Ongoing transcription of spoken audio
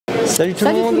Salut tout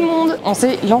le monde. On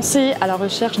s'est lancé à la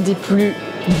recherche des plus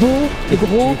beaux,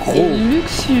 gros et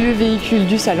luxueux véhicules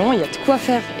du salon. Il y a de quoi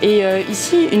faire. Et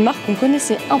ici, une marque qu'on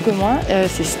connaissait un peu moins,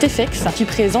 c'est Stephex, qui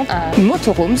présente un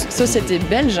Motorhomes, société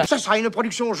belge. Ça sera une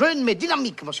production jeune mais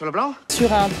dynamique, monsieur Leblanc.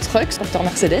 Sur un truck, porteur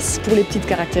Mercedes. Pour les petites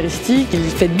caractéristiques, il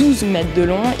fait 12 mètres de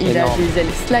long, il a des ailes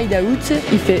slide out,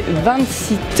 il fait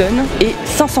 26 tonnes et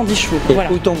 510 chevaux. Et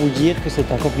voilà. autant vous dire que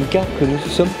c'est un camping-car que nous ne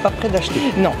sommes pas prêts d'acheter.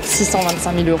 Non,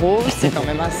 625 000 €, c'est quand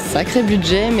même un sacré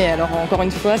budget, mais alors encore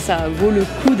une fois, ça vaut le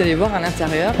coup d'aller voir à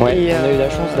l'intérieur. Ouais, et on a eu la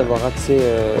chance d'avoir accès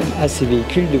à ces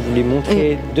véhicules, de vous les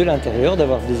montrer de l'intérieur,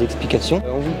 d'avoir des explications.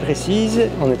 On vous le précise,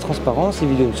 on est transparent, ces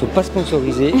vidéos ne sont pas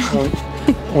sponsorisées.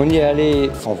 On y est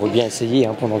allé, enfin, on veut bien essayer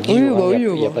pendant 10 jours,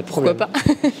 il n'y a pas de problème. Pourquoi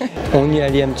pas. On y est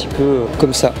allé un petit peu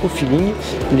comme ça au feeling.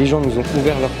 Les gens nous ont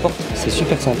ouvert leurs portes, c'est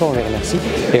super sympa, on les remercie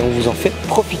et on vous en fait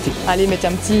profiter. Allez, mettez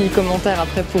un petit commentaire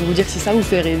après pour vous dire si ça vous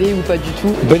fait rêver ou pas du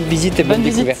tout. Bonne visite et bonne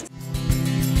découverte.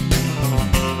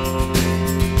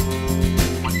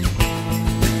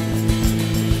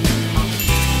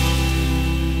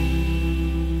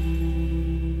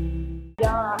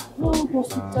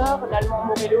 Constructeur, l'allemand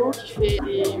Morelo, qui fait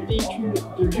des véhicules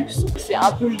de luxe. C'est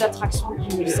un peu l'attraction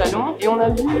du salon. Et on a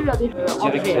vu avec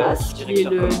Andreas, qui est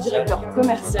le directeur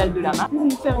commercial de la marque, pour nous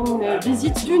faire une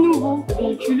visite du nouveau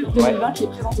véhicule 2020 qui est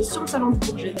présenté sur le salon du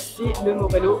Bourget. C'est le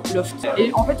Morelo Loft.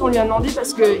 Et en fait, on lui a demandé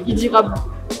parce qu'il dira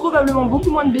probablement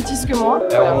beaucoup moins de bêtises que moi.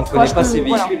 Alors, on ne connaît pas ces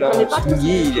véhicules,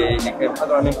 il est quand même pas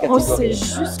dans la même catégorie. On sait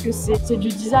juste que c'est du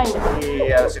design.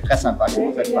 Et c'est très sympa que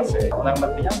vous faites passer. On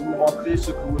aimerait bien vous montrer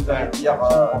ce que vous allez dire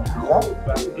grand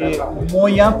et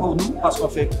moyen pour nous parce qu'on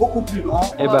fait beaucoup plus grand.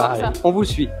 Et bah, allez, on vous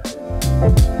suit.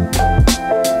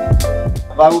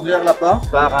 On va ouvrir la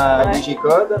porte par un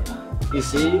digicode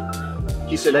ici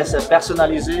qui se laisse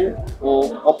personnaliser au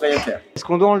propriétaire. Est-ce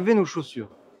qu'on doit enlever nos chaussures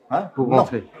pour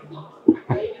rentrer?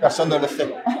 Personne ne le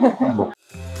fait. Bon.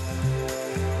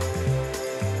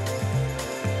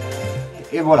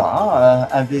 Et voilà,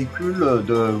 un véhicule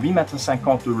de 8,50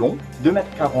 m long, 2,40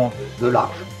 m de large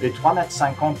et 3,50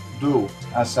 m de haut.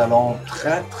 Un salon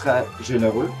très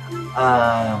généreux.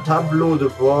 Un tableau de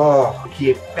bord qui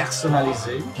est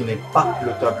personnalisé, qui n'est pas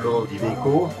le tableau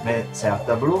d'Iveco, mais c'est un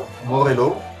tableau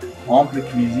Morelo. Ample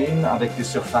cuisine avec des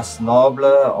surfaces nobles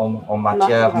en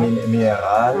matière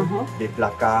minérale, des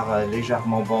placards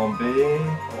légèrement bombés.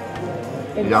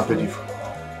 Il y a un peu du fou.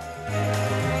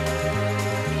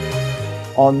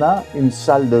 On a une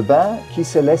salle de bain qui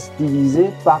se laisse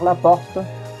diviser par la porte.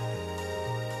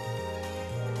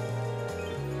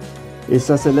 Et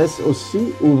ça se laisse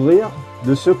aussi ouvrir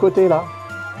de ce côté-là.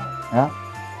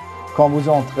 Quand vous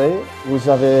entrez, vous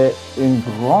avez une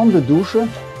grande douche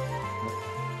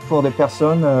pour des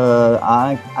personnes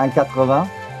à 1,80,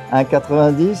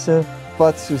 1,90,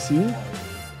 pas de souci.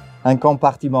 Un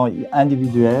compartiment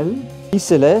individuel qui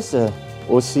se laisse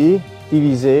aussi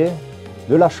diviser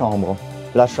de la chambre.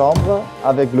 La chambre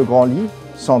avec le grand lit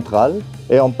central.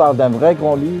 Et on parle d'un vrai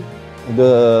grand lit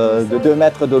de 2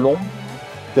 mètres de long,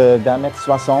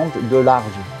 d'1,60 m de large.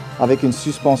 Avec une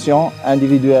suspension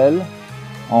individuelle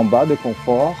en bas de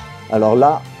confort. Alors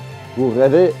là, vous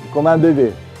rêvez comme un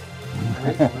bébé.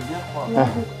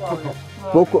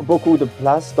 Beaucoup de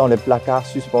place dans les placards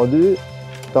suspendus,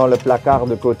 dans le placard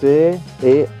de côté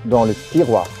et dans le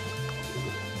tiroir.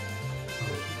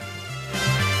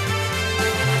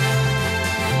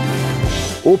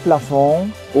 Au plafond,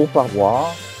 aux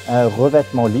parois, un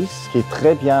revêtement lisse qui est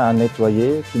très bien à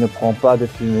nettoyer, qui ne prend pas de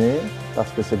fumée parce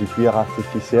que c'est du cuir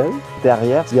artificiel.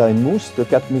 Derrière, il y a une mousse de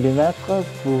 4 mm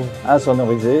pour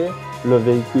insonoriser le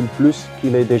véhicule plus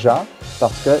qu'il est déjà,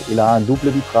 parce qu'il a un double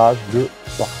vitrage de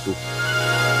partout.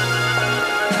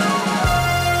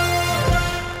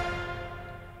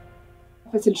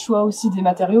 En fait, c'est le choix aussi des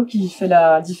matériaux qui fait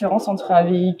la différence entre un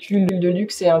véhicule de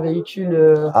luxe et un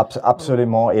véhicule...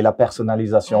 Absolument, et la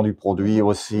personnalisation du produit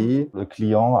aussi. Le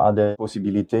client a des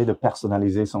possibilités de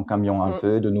personnaliser son camion un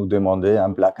peu, de nous demander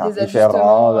un placard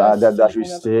différent,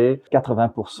 d'ajuster.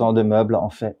 80% des meubles en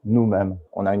fait nous-mêmes.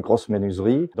 On a une grosse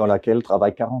menuiserie dans laquelle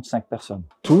travaillent 45 personnes.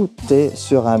 Tout est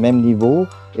sur un même niveau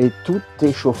et tout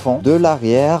est chauffant de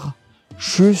l'arrière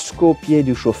jusqu'au pied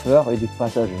du chauffeur et du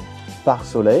passager. Par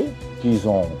soleil, qu'ils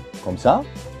ont comme ça,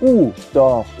 ou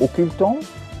tort occultant,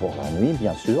 pour la nuit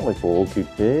bien sûr, il faut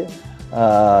occulter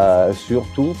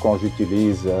surtout quand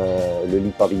j'utilise le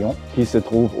lit pavillon qui se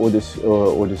trouve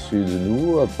au-dessus de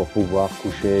nous pour pouvoir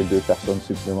coucher 2 personnes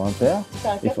supplémentaires. C'est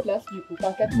un 4 places du coup,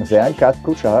 c'est un 4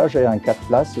 couchage et un 4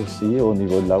 places aussi au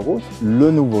niveau de la route.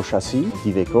 Le nouveau châssis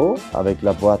d'Iveco avec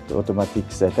la boîte automatique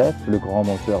Stephex, le grand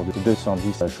moteur de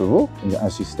 210 chevaux, un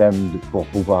système pour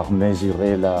pouvoir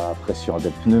mesurer la pression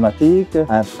des pneumatiques,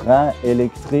 un frein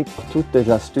électrique, toutes les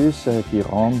astuces qui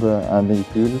rendent un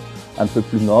véhicule un peu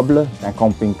plus noble qu'un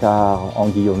camping-car en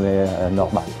guillemets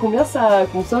normal. Combien ça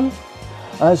consomme?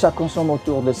 Ça consomme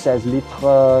autour de 16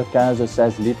 litres,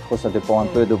 15-16 litres, ça dépend un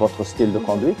peu de votre style de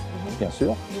conduite, bien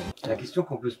sûr. La question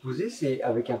qu'on peut se poser, c'est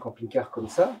avec un camping-car comme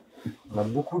ça, on a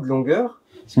beaucoup de longueur.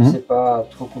 Est-ce que c'est pas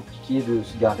trop compliqué de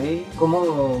se garer? Comment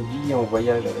on vit en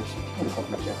voyage avec ce type de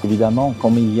camping-car? Évidemment,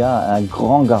 comme il y a un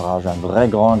grand garage, un vrai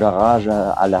grand garage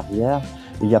à l'arrière,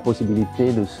 il y a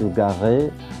possibilité de se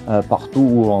garer partout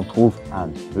où on trouve un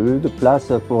peu de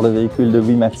place pour le véhicule de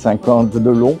 8,50 m de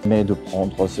long, mais de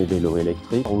prendre ses vélos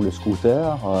électriques ou le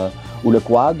scooter ou le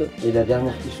quad. Et la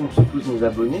dernière question que se posent nos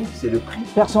abonnés, c'est le prix.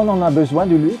 Personne n'en a besoin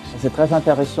du luxe. C'est très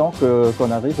intéressant qu'on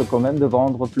arrive quand même de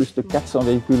vendre plus de 400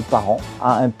 véhicules par an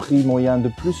à un prix moyen de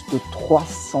plus de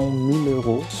 300 000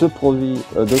 €. Ce produit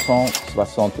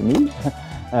 260 000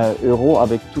 €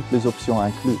 avec toutes les options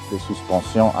incluses, des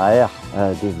suspensions à air,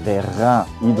 des vérins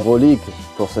hydrauliques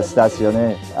pour se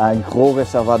stationner, un gros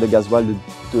réservoir de gasoil de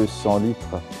 200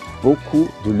 litres. Beaucoup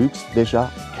de luxe déjà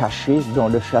caché dans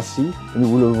le châssis,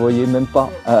 vous ne le voyez même pas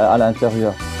à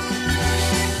l'intérieur.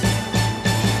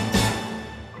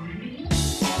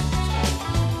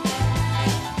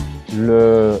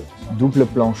 Le double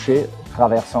plancher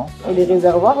traversant. Et les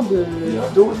réservoirs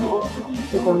d'eau,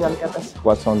 c'est combien de capacité?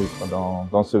 300 litres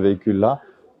dans ce véhicule-là,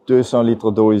 200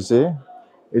 litres d'eau usée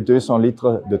et 200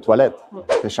 litres de toilette.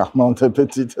 C'est charmante,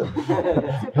 petite.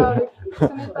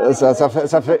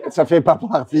 Ça fait pas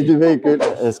partie du véhicule.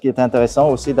 Ce qui est intéressant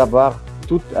aussi d'avoir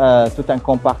tout un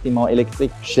compartiment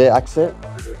électrique chez accès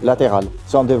latéral,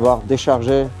 sans devoir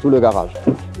décharger tout le garage.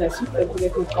 La suite, pour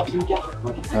être au camping-car.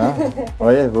 Hein?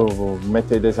 Oui, vous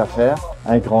mettez des affaires,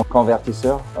 un grand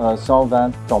convertisseur,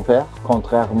 120 ampères,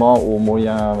 contrairement aux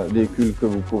moyens véhicules que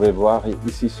vous pouvez voir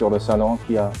ici sur le salon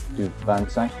qui a du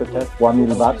 25 peut-être,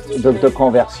 3000 watts de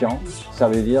conversion. Ça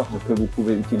veut dire que vous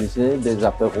pouvez utiliser des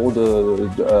apéros de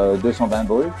 220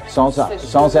 volts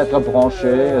sans être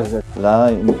branché. Là,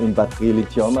 une batterie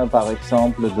lithium par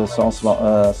exemple de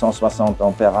 160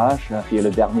 ampérages, qui est le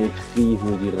dernier cri,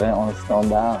 je dirais, en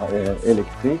standard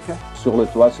électrique. Sur le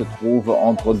toit se trouve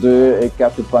entre 2 et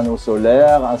 4 panneaux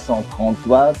solaires à 130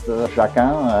 watts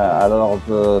chacun, alors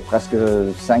presque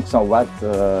 500 watts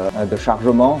de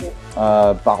chargement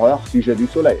par heure si j'ai du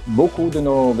soleil. Beaucoup de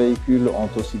nos véhicules ont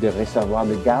aussi des réservoirs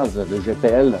de gaz, de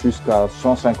GPL, jusqu'à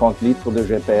 150 litres de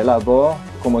GPL à bord.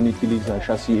 Comme on utilise un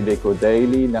châssis Iveco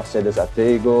Daily, Mercedes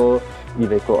Atego,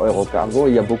 Iveco Eurocargo,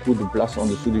 il y a beaucoup de place en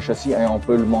dessous du châssis et on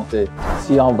peut le monter.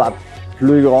 Si on va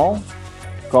plus grand,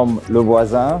 comme le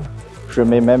voisin, je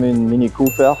mets même une Mini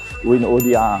Cooper ou une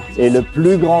Audi A1. Et le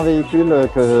plus grand véhicule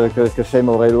que fait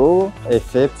Morelo est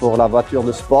fait pour la voiture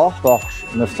de sport, Porsche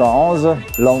 911,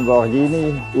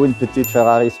 Lamborghini ou une petite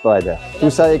Ferrari Spider. Tout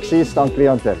ça existe en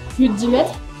clientèle. Plus de 10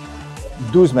 mètres?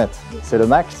 12 mètres, c'est le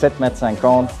max,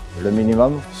 7,50 m le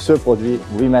minimum. Ce produit,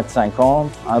 8,50 m,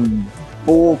 un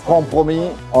beau compromis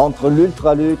entre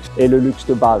l'ultra luxe et le luxe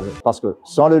de base. Parce que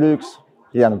sans le luxe,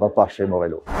 rien ne va pas chez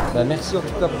Morelo. Merci en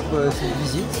tout cas pour cette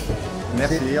visite.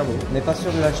 Merci à vous. On n'est pas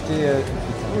sûr de l'acheter tout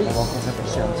de suite. On va encore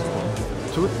réfléchir un petit peu.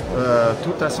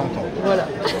 Tout à 100 ans. Voilà.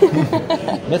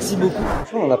 Merci beaucoup.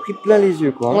 Franchement, on a pris plein les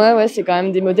yeux, quoi. Ouais, c'est quand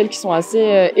même des modèles qui sont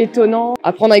assez étonnants.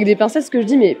 À prendre avec des pincettes, ce que je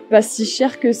dis, mais pas si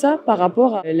cher que ça par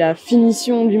rapport à la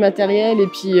finition du matériel et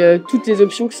puis toutes les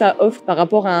options que ça offre par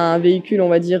rapport à un véhicule, on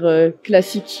va dire,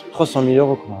 classique. 300 000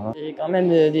 €, quoi. C'est quand même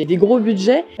des gros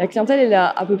budgets. La clientèle, elle a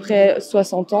à peu près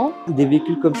 60 ans. Des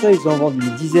véhicules comme ça, ils en vendent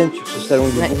une dizaine sur ce salon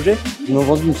de Bourget. Ils en ont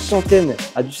vendu une centaine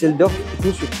à Düsseldorf. Du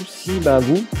coup, surtout si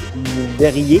vous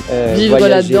verriez vivre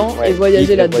là-dedans et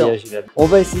voyager là-dedans. On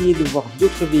va essayer de voir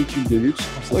d'autres véhicules de luxe.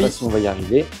 On ne sait pas si on va y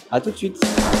arriver. À tout de suite.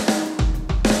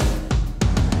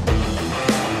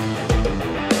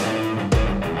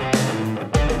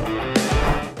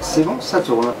 C'est bon, ça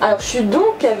tourne. Alors je suis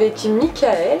donc avec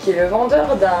Michael, qui est le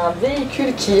vendeur d'un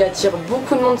véhicule qui attire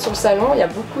beaucoup de monde sur le salon. Il y a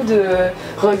beaucoup de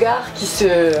regards qui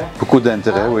se... Beaucoup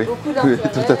d'intérêt, oui. Beaucoup d'intérêt, oui,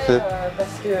 tout à fait.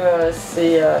 Parce que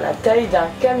c'est la taille d'un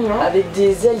camion avec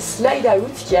des ailes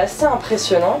slide-out qui est assez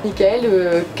impressionnant.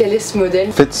 Michael, quel est ce modèle?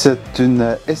 En fait, c'est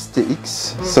une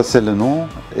STX, ça c'est le nom.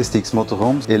 Stephex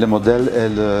Motorhomes et le modèle est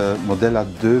le modèle à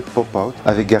 2 pop-out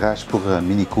avec garage pour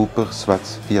Mini Cooper,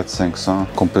 soit Fiat 500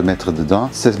 qu'on peut mettre dedans.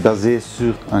 C'est basé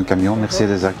sur un camion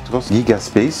Mercedes Actros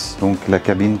Gigaspace, donc la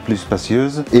cabine plus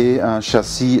spacieuse et un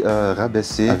châssis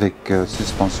rabaissé avec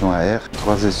suspension à air,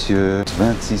 3 essieux,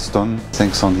 26 tonnes,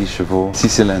 510 chevaux, 6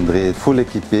 cylindrés, full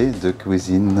équipé de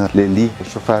cuisine, les lits,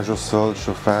 chauffage au sol,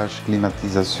 chauffage,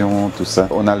 climatisation, tout ça.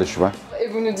 On a le choix. Et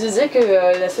vous nous disiez que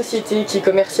la société qui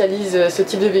commercialise ce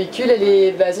type de véhicule, elle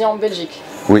est basée en Belgique.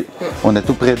 Oui, on est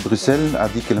tout près de Bruxelles, à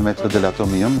 10 km de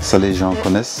l'Atomium. Ça, les gens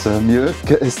connaissent mieux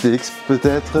que Stephex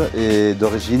peut-être. Et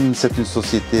d'origine, c'est une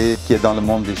société qui est dans le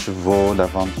monde des chevaux, la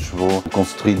vente de chevaux. On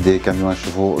construit des camions à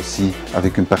chevaux aussi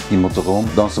avec une partie motorhome.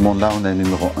 Dans ce monde-là, on est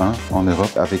numéro 1 en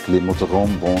Europe avec les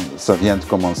motorhomes. Bon, ça vient de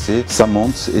commencer, ça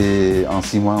monte et en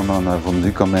 6 mois, on en a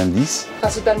vendu comme un 10.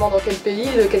 Principalement dans quel pays,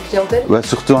 de quelle clientèle? Ouais,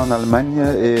 surtout en Allemagne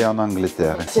et en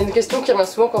Angleterre. C'est une question qui revient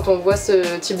souvent quand on voit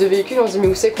ce type de véhicule. On se dit mais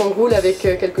où c'est qu'on roule avec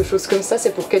quelque chose comme ça?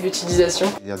 C'est pour quelle utilisation?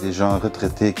 Il y a des gens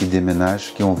retraités qui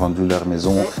déménagent, qui ont vendu leur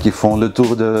maison, qui font le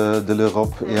tour de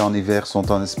l'Europe et en hiver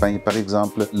sont en Espagne par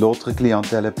exemple. L'autre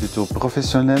clientèle est plutôt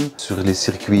professionnelle sur les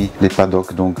circuits, les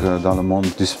paddocks, donc dans le monde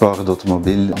du sport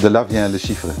d'automobile. De là vient le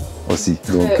chiffre aussi.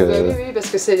 Donc, oui, parce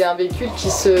que c'est un véhicule qui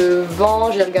se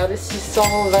vend, j'ai regardé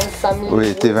 625 000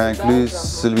 oui, TVA inclus,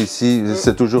 celui-ci,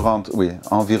 c'est toujours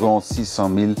environ 600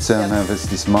 000. C'est un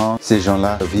investissement. Ces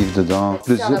gens-là vivent dedans.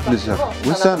 Plusieurs.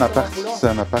 Oui, c'est un appart. C'est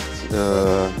un appart.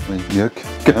 Mieux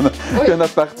qu'un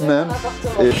appart même.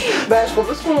 Je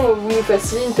propose qu'on vous nous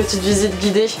fassiez une petite visite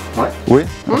guidée. Oui,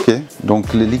 ok.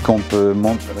 Donc le lit qu'on peut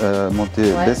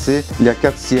monter, baisser. Il y a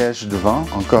 4 sièges devant,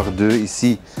 encore 2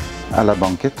 ici à la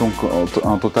banquette. Donc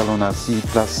en total on a 6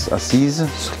 places assises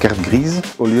sur carte grise.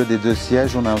 Au lieu des 2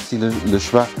 sièges, on a aussi le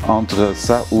choix entre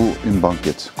ça ou une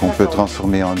banquette qu'on peut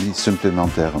transformer en lit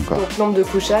supplémentaire encore. Donc nombre de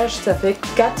couchages, ça fait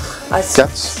 4 à 6.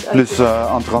 4 plus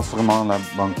en transformant la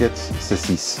banquette, c'est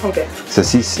 6. Okay. C'est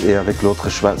 6 et avec l'autre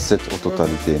choix 7 au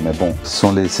totalité. Mais bon, ce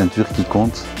sont les ceintures qui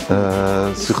comptent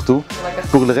surtout.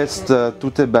 Pour le reste,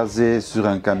 tout est basé sur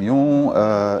un camion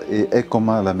et est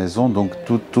commun à la maison. Donc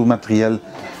tout matériel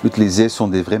utilisé sont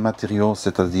des vrais matériaux,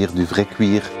 c'est-à-dire du vrai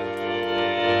cuir.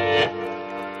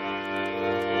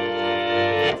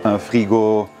 Un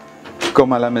frigo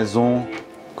comme à la maison,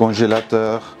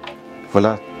 congélateur,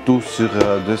 voilà, tout sur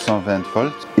 220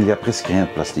 volts. Il n'y a presque rien de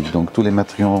plastique, donc tous les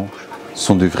matériaux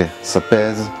sont du vrai. Ça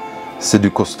pèse, c'est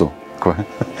du costaud, quoi.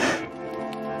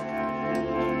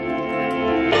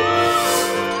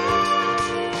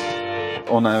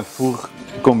 On a un four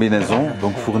combinaison,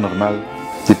 donc four normal,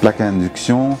 des plaques à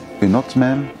induction, une autre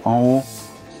même en haut.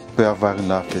 On peut avoir une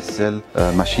lave-vaisselle,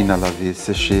 machine à laver,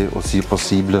 sécher aussi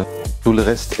possible. Tout le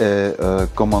reste est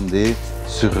commandé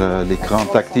sur l'écran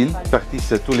tactile. La partie,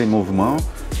 c'est tous les mouvements,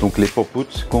 donc les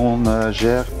pop-outs qu'on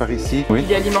gère par ici. Oui.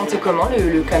 Il est alimenté comment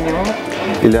le camion?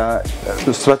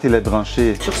 Soit il est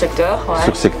branché sur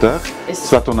secteur,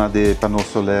 soit on a des panneaux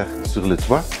solaires sur le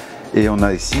toit. Et on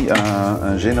a ici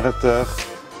un générateur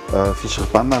Fischer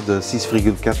Panna de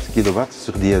 6,4 kW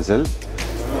sur diesel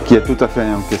qui est tout à fait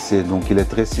encaissé, donc il est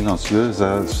très silencieux,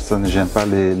 ça ne gêne pas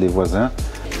les voisins.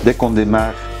 Dès qu'on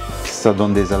démarre, ça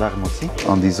donne des alarmes aussi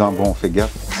en disant bon, fais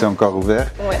gaffe, c'est encore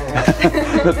ouvert,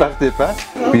 ne partez pas.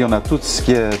 Puis on a tout ce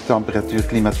qui est température,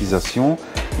 climatisation,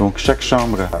 donc chaque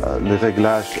chambre a le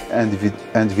réglage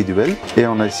individuel et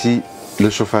on a ici le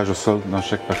chauffage au sol dans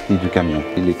chaque partie du camion.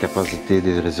 Et les capacités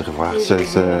des réservoirs,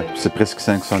 c'est presque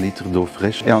 500 litres d'eau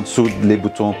fraîche. Et en dessous, les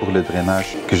boutons pour le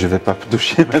drainage que je ne vais pas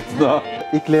toucher maintenant.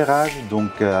 Éclairage,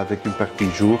 donc avec une partie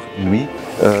jour, nuit.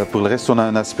 Pour le reste, on a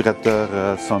un aspirateur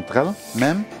central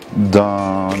même,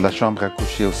 dans la chambre à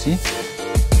coucher aussi.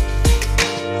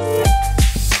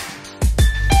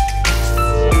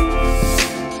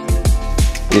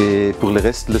 Et pour le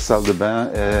reste, la salle de bain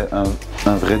est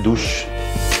un vrai douche.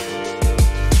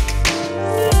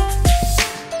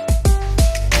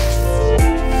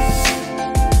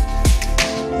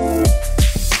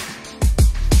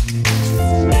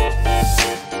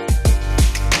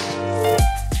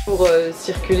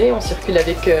 Circuler, on circule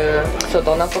avec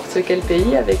dans n'importe quel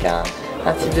pays avec un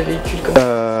type de véhicule comme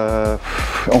ça.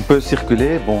 On peut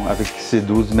circuler, bon, avec ces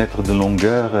 12 mètres de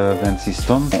longueur, 26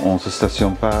 tonnes, on ne se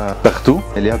stationne pas partout.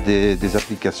 Il y a des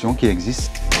applications qui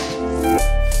existent.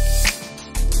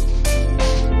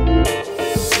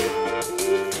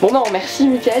 Bon non, merci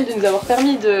Michael de nous avoir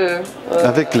permis de...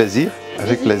 avec plaisir,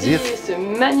 avec plaisir.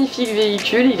 Ce magnifique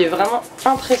véhicule, il est vraiment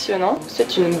impressionnant.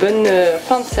 C'est une bonne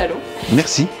fin de salon.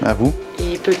 Merci à vous.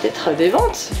 Et peut-être des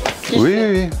ventes.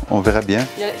 Oui, on verra bien.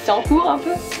 C'est en cours un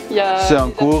peu? C'est en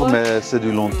cours, mais c'est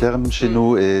du long terme chez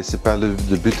nous et c'est pas le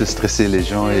but de stresser les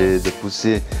gens et de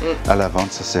pousser à la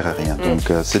vente, ça sert à rien.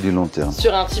 Donc c'est du long terme.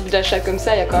 Sur un type d'achat comme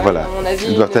ça, il y a quand même, à mon avis,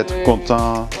 il doit être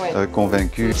content,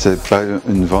 convaincu. C'est pas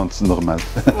une vente normale.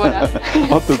 Voilà.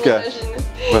 En tout cas.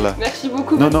 Voilà. Merci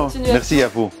beaucoup. Non, merci à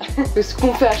vous. Ce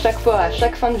qu'on fait à chaque fois, à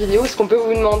chaque fin de vidéo, ce qu'on peut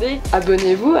vous demander,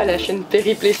 abonnez-vous à la chaîne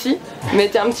Péripléties,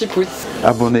 mettez un petit pouce.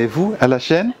 Abonnez-vous à la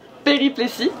chaîne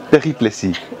Péripléties.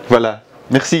 Péripléties. Voilà.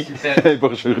 Merci et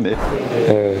bonne journée.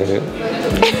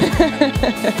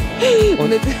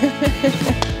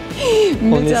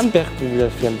 On espère que vous avez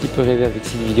fait un petit peu rêver avec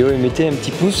cette vidéo et mettez un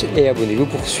petit pouce et abonnez-vous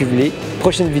pour suivre les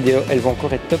prochaines vidéos. Elles vont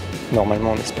encore être top,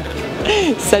 normalement on espère.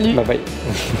 Salut. Bye bye.